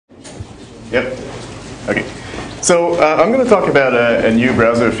Yep. Okay. So I'm going to talk about a new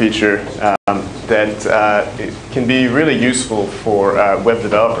browser feature that can be really useful for web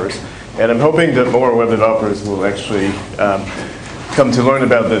developers. And I'm hoping that more web developers will actually come to learn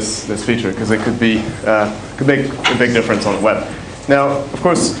about this feature, because it could make a big difference on the web. Now, of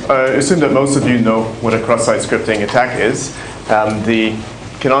course, I assume that most of you know what a cross-site scripting attack is. The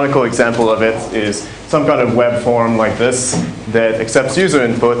canonical example of it is some kind of web form like this that accepts user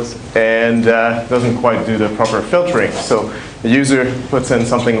input and doesn't quite do the proper filtering. So the user puts in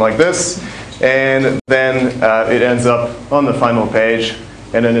something like this, and then it ends up on the final page,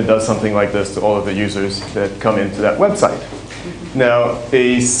 and then it does something like this to all of the users that come into that website. Now,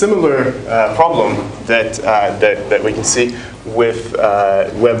 a similar problem that we can see with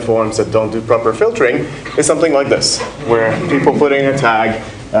web forms that don't do proper filtering is something like this, where people put in a tag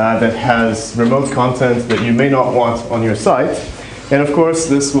that has remote content that you may not want on your site. And of course,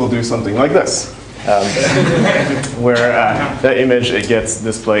 this will do something like this, where that image, it gets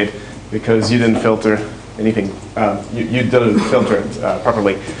displayed because you didn't filter anything, you didn't filter it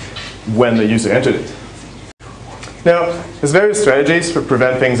properly when the user entered it. Now, there's various strategies for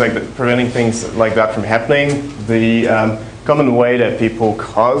preventing things like that from happening. The common way that people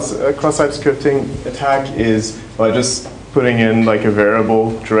cause a cross-site scripting attack is by just putting in like a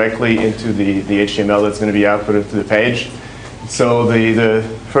variable directly into the HTML that's going to be outputted to the page. So the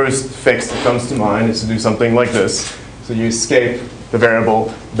first fix that comes to mind is to do something like this. So you escape the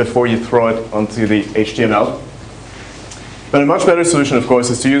variable before you throw it onto the HTML. But a much better solution, of course,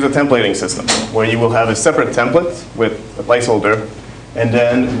 is to use a templating system, where you will have a separate template with a placeholder, and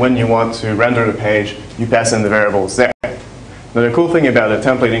then when you want to render the page, you pass in the variables there. Now, the cool thing about a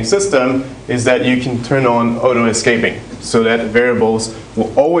templating system is that you can turn on auto-escaping, so that variables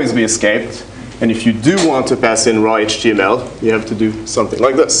will always be escaped, and if you do want to pass in raw HTML, you have to do something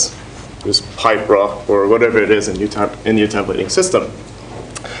like this. Just pipe raw, or whatever it is in your templating system.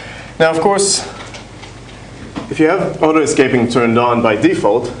 Now, of course, if you have auto-escaping turned on by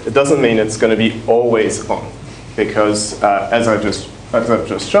default, it doesn't mean it's going to be always on, because as I've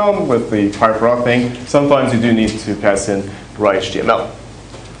just shown with the pipe raw thing, sometimes you do need to pass in raw HTML.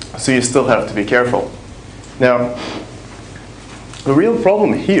 So you still have to be careful. Now, the real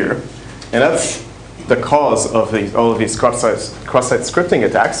problem here, and that's the cause of all of these cross-site scripting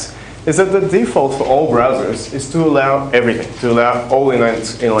attacks, is that the default for all browsers is to allow everything, to allow all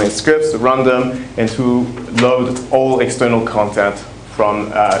inline scripts, to run them, and to load all external content from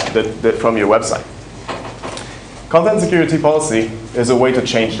your website. Content security policy is a way to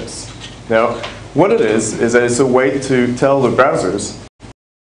change this. Now, what it is that it's a way to tell the browsers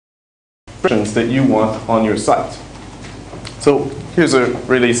that you want on your site. So here's a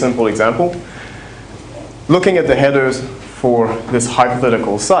really simple example. Looking at the headers for this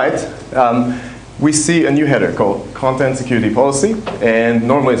hypothetical site, we see a new header called Content Security Policy, and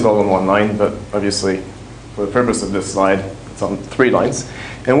normally it's all on one line, but obviously for the purpose of this slide, it's on 3 lines.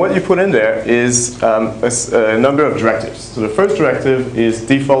 And what you put in there is a number of directives. So the first directive is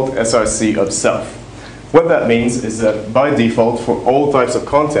default src of self. What that means is that by default, for all types of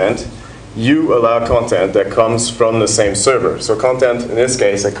content, you allow content that comes from the same server. So content, in this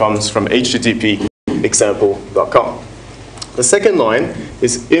case, that comes from http example.com. The second line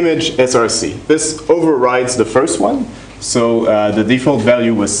is image src. This overrides the first one. So the default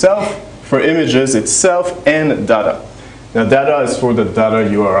value was self. For images, it's self and data. Now, data is for the data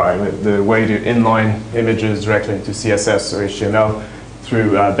URI, the way to inline images directly into CSS or HTML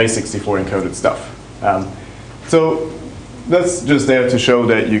through base64 encoded stuff. So that's just there to show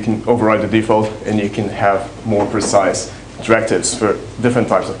that you can override the default and you can have more precise directives for different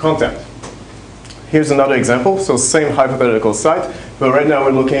types of content. Here's another example. So same hypothetical site, but right now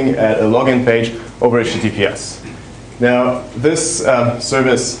we're looking at a login page over HTTPS. Now, this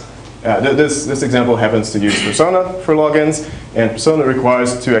service, this example happens to use Persona for logins, and Persona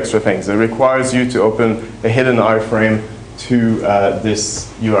requires 2 extra things. It requires you to open a hidden iframe to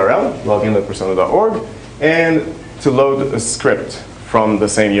this URL, login.persona.org, and to load a script from the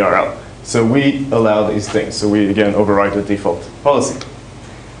same URL. So we allow these things. So we, again, override the default policy.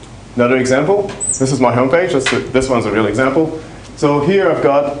 Another example, this is my homepage. This one's a real example. So here I've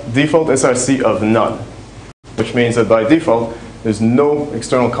got default src of none, which means that by default, there's no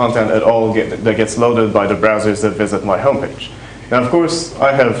external content at all that gets loaded by the browsers that visit my homepage. Now, of course,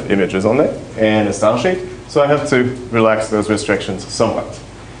 I have images on it and a style sheet, so I have to relax those restrictions somewhat.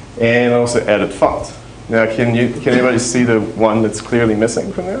 And also added font. Now, can anybody see the one that's clearly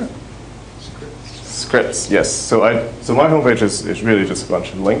missing from there? Scripts, yes. So my homepage is really just a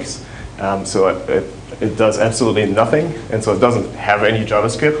bunch of links. So it does absolutely nothing, and so it doesn't have any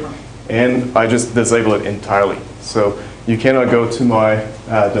JavaScript. and I just disable it entirely. So you cannot go to my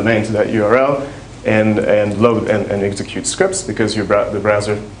domain, to that URL, and load and execute scripts because the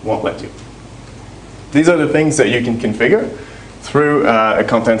browser won't let you. These are the things that you can configure through a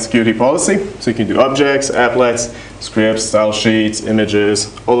content security policy. So you can do objects, applets, scripts, style sheets,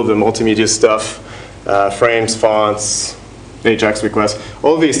 images, all of the multimedia stuff, frames, fonts, AJAX requests.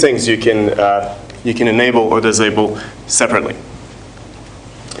 All of these things you can enable or disable separately.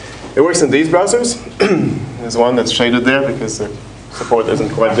 It works in these browsers. There's one that's shaded there because the support isn't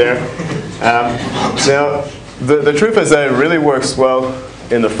quite there. Now, the truth is that it really works well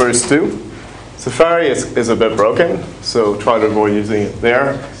in the first two. Safari is a bit broken, so try to avoid using it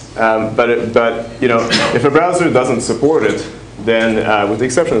there. But you know, if a browser doesn't support it, then with the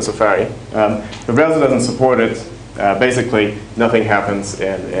exception of Safari, if a browser doesn't support it, basically nothing happens,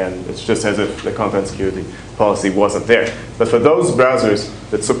 and it's just as if the content security policy wasn't there. But for those browsers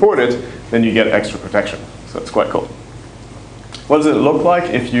that support it, then you get extra protection. So it's quite cool. What does it look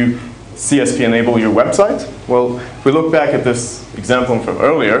like if you CSP enable your website? Well, if we look back at this example from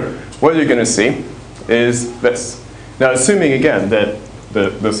earlier, what you're going to see is this. Now, assuming again that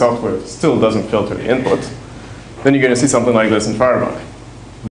the software still doesn't filter the input, then you're going to see something like this in Firebug.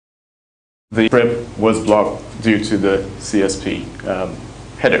 The script was blocked due to the CSP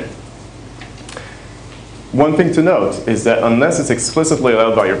header. One thing to note is that unless it's explicitly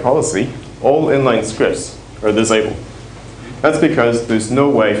allowed by your policy, all inline scripts are disabled. That's because there's no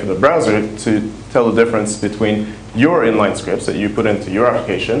way for the browser to tell the difference between your inline scripts that you put into your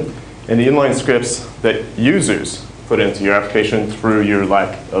application and the inline scripts that users put into your application through your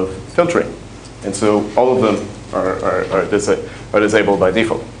lack of filtering. And so all of them are disabled by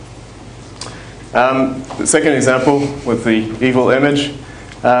default. The second example with the evil image,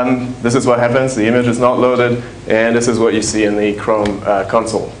 this is what happens. The image is not loaded, and this is what you see in the Chrome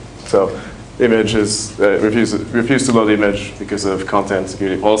console. So the image is refused to load the image because of content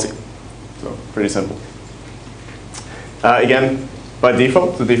security policy. So pretty simple. Again, by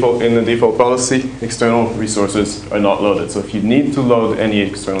default, in the default policy, external resources are not loaded. So if you need to load any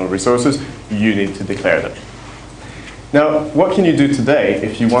external resources, you need to declare them. Now, what can you do today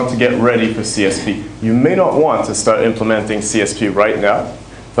if you want to get ready for CSP? You may not want to start implementing CSP right now,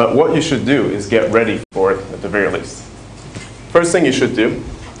 but what you should do is get ready for it at the very least. First thing you should do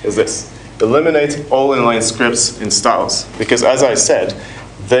is this. Eliminate all inline scripts and styles, because as I said,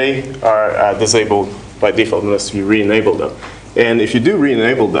 they are disabled by default unless you re-enable them. And if you do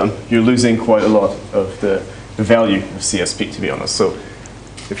re-enable them, you're losing quite a lot of the value of CSP, to be honest. So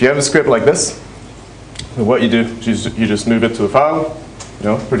if you have a script like this, what you do is you just move it to a file. You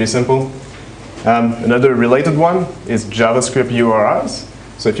know, pretty simple. Another related one is JavaScript URIs.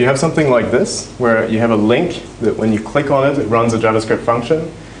 So if you have something like this, where you have a link that when you click on it, it runs a JavaScript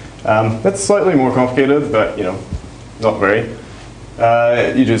function. That's slightly more complicated, but you know, not very.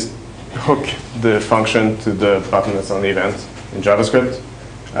 You just hook the function to the button that's on the event in JavaScript.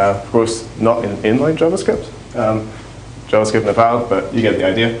 Of course, not in inline JavaScript. JavaScript in a file, but you get the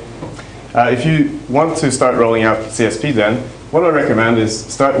idea. If you want to start rolling out CSP then, what I recommend is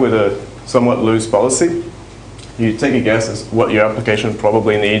start with a somewhat loose policy. You take a guess as what your application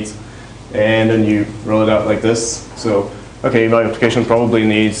probably needs, and then you roll it out like this. So, okay, my application probably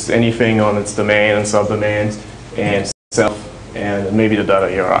needs anything on its domain and subdomains and self and maybe the data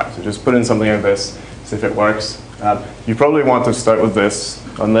URI. So just put in something like this, see if it works. You probably want to start with this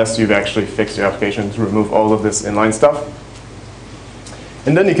unless you've actually fixed your application to remove all of this inline stuff.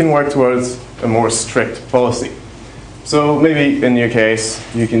 And then you can work towards a more strict policy. So maybe in your case,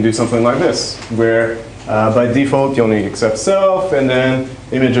 you can do something like this, where by default you only accept self, and then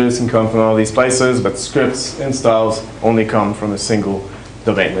images can come from all these places, but scripts and styles only come from a single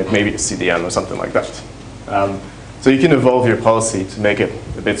domain, like maybe a CDN or something like that. So you can evolve your policy to make it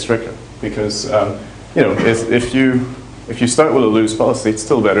a bit stricter, because you know, if you start with a loose policy, it's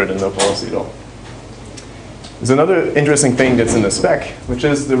still better than no policy at all. There's another interesting thing that's in the spec, which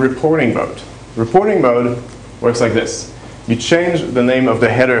is the reporting mode. Reporting mode works like this. You change the name of the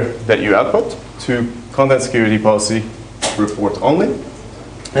header that you output to content security policy report only,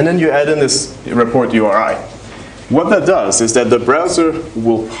 and then you add in this report URI. What that does is that the browser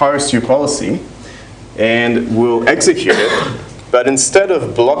will parse your policy and will execute it, but instead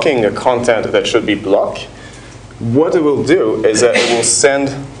of blocking the content that should be blocked, what it will do is that it will send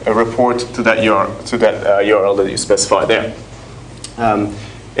a report to that URL that you specify there.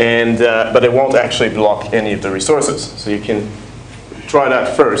 But it won't actually block any of the resources. So you can try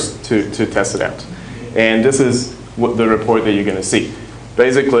that first to test it out. And this is what the report that you're going to see.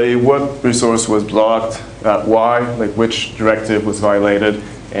 Basically, what resource was blocked, why, like which directive was violated,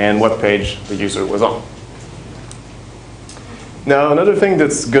 and what page the user was on. Now, another thing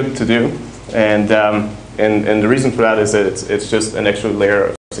that's good to do, and the reason for that is that it's just an extra layer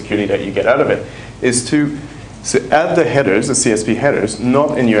of security that you get out of it, is to add the headers, the CSP headers,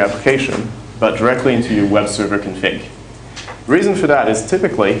 not in your application, but directly into your web server config. The reason for that is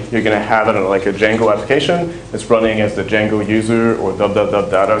typically you're going to have, I don't know, like a Django application that's running as the Django user or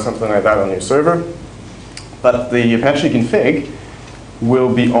data or something like that on your server. But the Apache config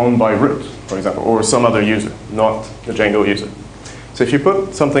will be owned by root, for example, or some other user, not the Django user. So if you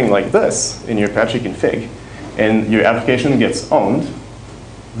put something like this in your Apache config and your application gets owned,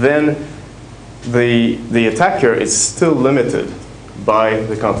 then the attacker is still limited by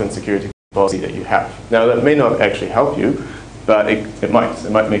the content security policy that you have. Now, that may not actually help you, but it might.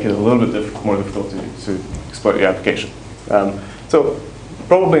 It might make it a little bit more difficult to exploit your application. So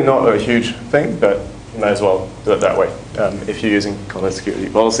probably not a huge thing, but you might as well do it that way if you're using content security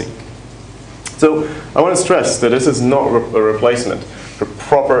policy. So I want to stress that this is not a replacement for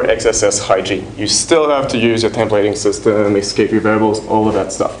proper XSS hygiene. You still have to use your templating system, escape your variables, all of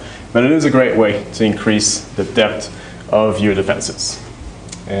that stuff. But it is a great way to increase the depth of your defenses.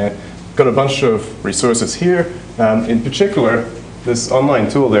 Got a bunch of resources here. In particular, this online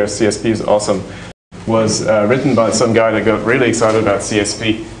tool there, CSP is awesome, was written by some guy that got really excited about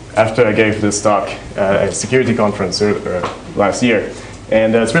CSP after I gave this talk at a security conference last year.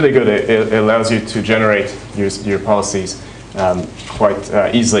 And it's really good. It allows you to generate your policies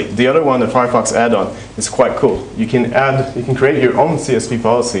quite easily. The other one, the Firefox add-on, is quite cool. You can create your own CSP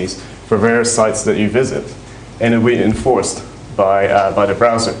policies for various sites that you visit, and it will be enforced by the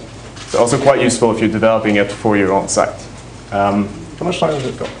browser. It's also quite useful if you're developing it for your own site. How much time has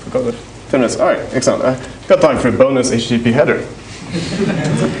it got? Forgot it. 10 minutes. All right, excellent. I've got time for a bonus HTTP header.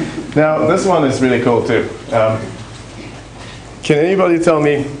 Now, this one is really cool too. Can anybody tell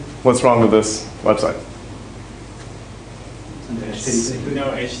me what's wrong with this website?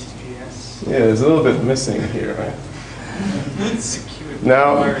 No HTTPS. Yeah, there's a little bit missing here, right?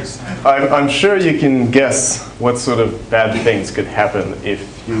 Now, I'm sure you can guess what sort of bad things could happen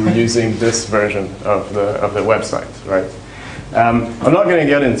if you were using this version of the website, right? I'm not going to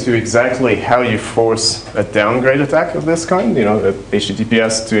get into exactly how you force a downgrade attack of this kind, you know, the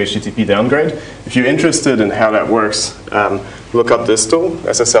HTTPS to HTTP downgrade. If you're interested in how that works, look up this tool,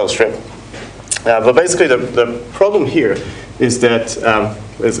 SSL strip. But basically, the problem here is that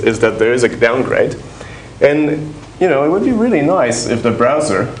there is a downgrade, and you know, it would be really nice if the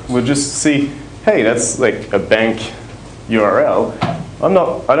browser would just see, hey, that's like a bank URL.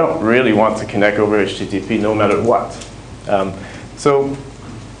 I don't really want to connect over HTTP no matter what. So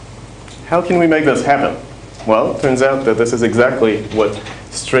how can we make this happen? Well, it turns out that this is exactly what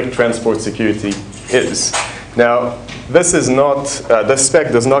strict transport security is. Now, this is not, this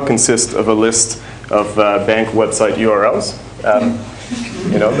spec does not consist of a list of bank website URLs.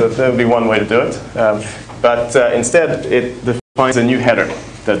 You know, that would be one way to do it. But instead, it defines a new header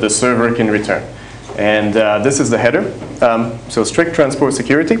that the server can return. And this is the header. So strict transport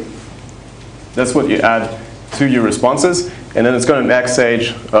security, that's what you add to your responses. And then it's got a max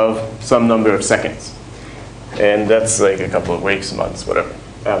age of some number of seconds. And that's like a couple of weeks, months, whatever.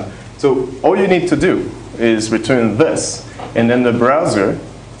 So all you need to do is return this. And then the browser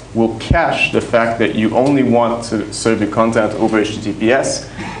will cache the fact that you only want to serve your content over HTTPS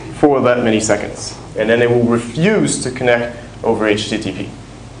for that many seconds. And then it will refuse to connect over HTTP.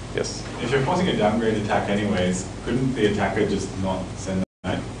 Yes? If you're forcing a downgrade attack anyways, couldn't the attacker just not send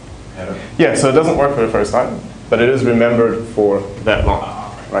that header? Yeah, so it doesn't work for the first time, but it is remembered for that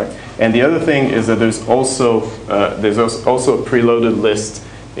long, right? And the other thing is that there's also a preloaded list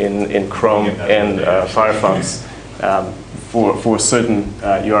in Chrome and Firefox for certain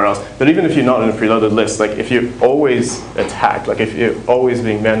URLs. But even if you're not in a preloaded list, like if you're always attacked, like if you're always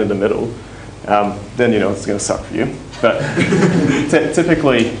being man in the middle, then you know it's going to suck for you. But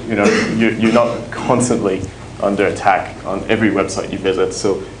typically, you know, you're not constantly under attack on every website you visit.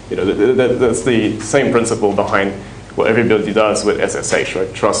 So you know that's the same principle behind what everybody does with SSH,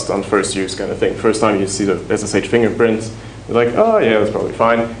 right? Trust on first use kind of thing. First time you see the SSH fingerprints, you're like, oh yeah, that's probably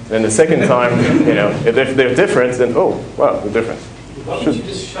fine. And then the second time, you know, if they're different, then oh wow, they're different. Why don't you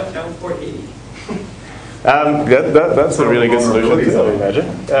just shut down 480? That's a really good solution too, I would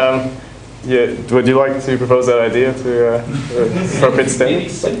imagine. Yeah, would you like to propose that idea to appropriate It's standards? really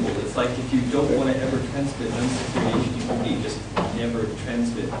simple. It's like if you don't want to ever transmit unsecured HTTP, just never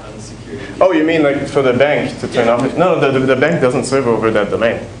transmit unsecured HTTP. Oh, you mean like for the bank to turn off? No, the bank doesn't serve over that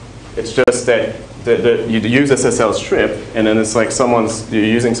domain. It's just that you use SSL strip, and then it's like you're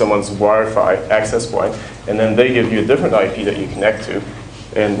using someone's Wi-Fi access point, and then they give you a different IP that you connect to,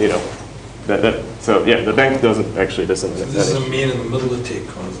 And so yeah, the bank doesn't actually disseminate. So this is a man-in-the-middle attack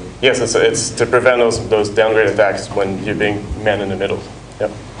kind of thing. Yes, it's to prevent those downgrade attacks when you're being man in the middle.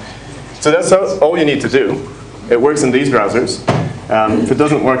 Yep. So that's all you need to do. It works in these browsers. If it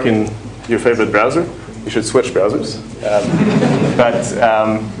doesn't work in your favorite browser, you should switch browsers.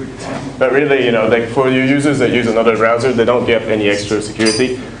 But really, like for your users that use another browser, they don't get any extra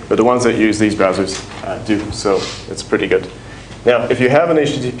security. But the ones that use these browsers do. So it's pretty good. Now, if you have an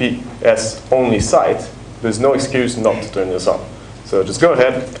HTTPS only site, there's no excuse not to turn this on. So just go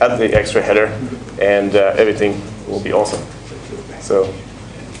ahead, add the extra header, and everything will be awesome. So,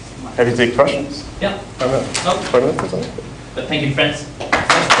 have you take questions? Yeah. 5 minutes. Oh. 5 minutes or something? But thank you, friends.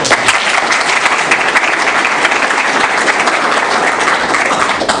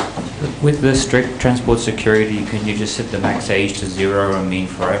 With the strict transport security, can you just set the max age to 0 and mean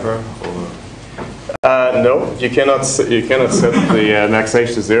forever, or? No, you cannot set the max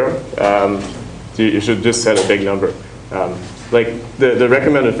age to 0. You should just set a big number. Like the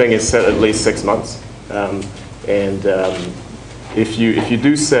recommended thing is set at least 6 months. If you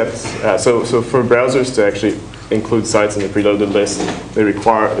do set, so for browsers to actually include sites in the preloaded list, they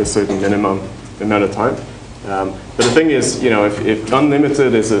require a certain minimum amount of time. But the thing is, if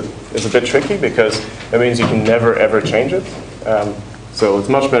unlimited is a bit tricky because that means you can never ever change it. So it's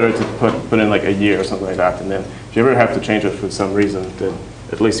much better to put in like a year or something like that, and then if you ever have to change it for some reason, then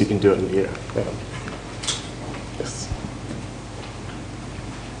at least you can do it in a year. Yeah. Yes.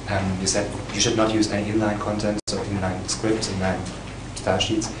 You said you should not use any inline content, so inline scripts, inline style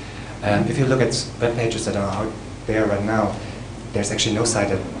sheets. If you look at web pages that are out there right now, there's actually no site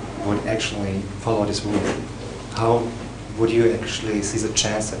that would actually follow this rule. How would you actually see the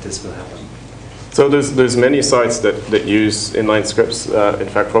chance that this will happen? So there's many sites that use inline scripts. In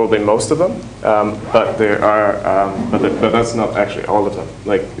fact, probably most of them. But there are, but that's not actually all of them.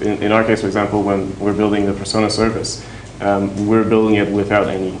 Like in our case, for example, when we're building the Persona service, we're building it without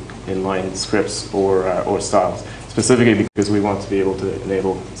any inline scripts or styles, specifically because we want to be able to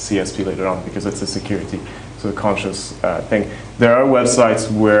enable CSP later on because it's a security sort of conscious thing. There are websites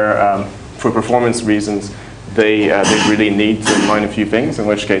where, for performance reasons, they really need to inline a few things, in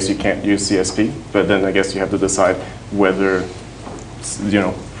which case you can't use CSP. But then I guess you have to decide whether,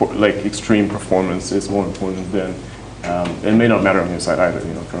 like extreme performance is more important than, it may not matter on your side either,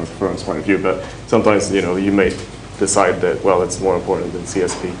 from a performance point of view. But sometimes, you may decide that, well, it's more important than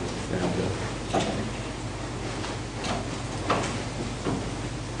CSP.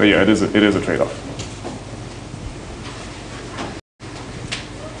 But yeah, it is a trade-off.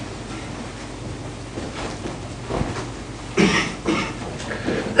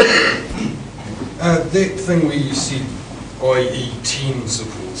 That thing where you said IE10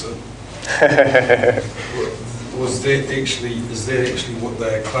 supports it, is that actually what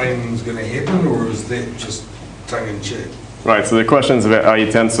they're claiming is going to happen, or is that just tongue-in-cheek? Right, so the questions about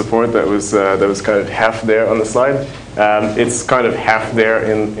IE10 support, that was kind of half there on the slide. It's kind of half there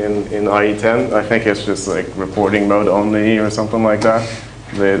in IE10. I think it's just like reporting mode only or something like that.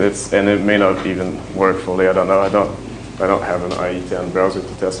 And it may not even work fully, I don't know. I don't have an IE10 browser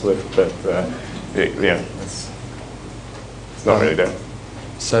to test with, but it's not really there.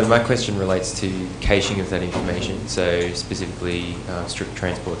 So my question relates to caching of that information, so specifically strict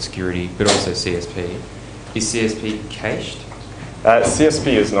transport security, but also CSP. Is CSP cached?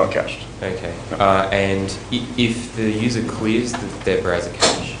 CSP is not cached. Okay. And if the user clears their browser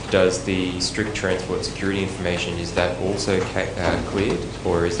cache, does the strict transport security information, is that also cleared,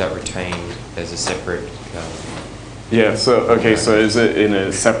 or is that retained as a separate? Yeah. So so is it in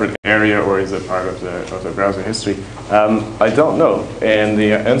a separate area, or is it part of the browser history? I don't know, and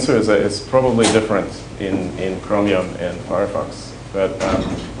the answer is that it's probably different in Chromium and Firefox, but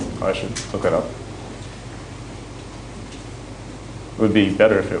I should look it up. It would be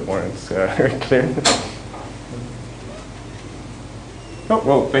better if it weren't clear. Oh,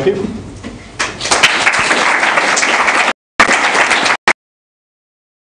 well, thank you.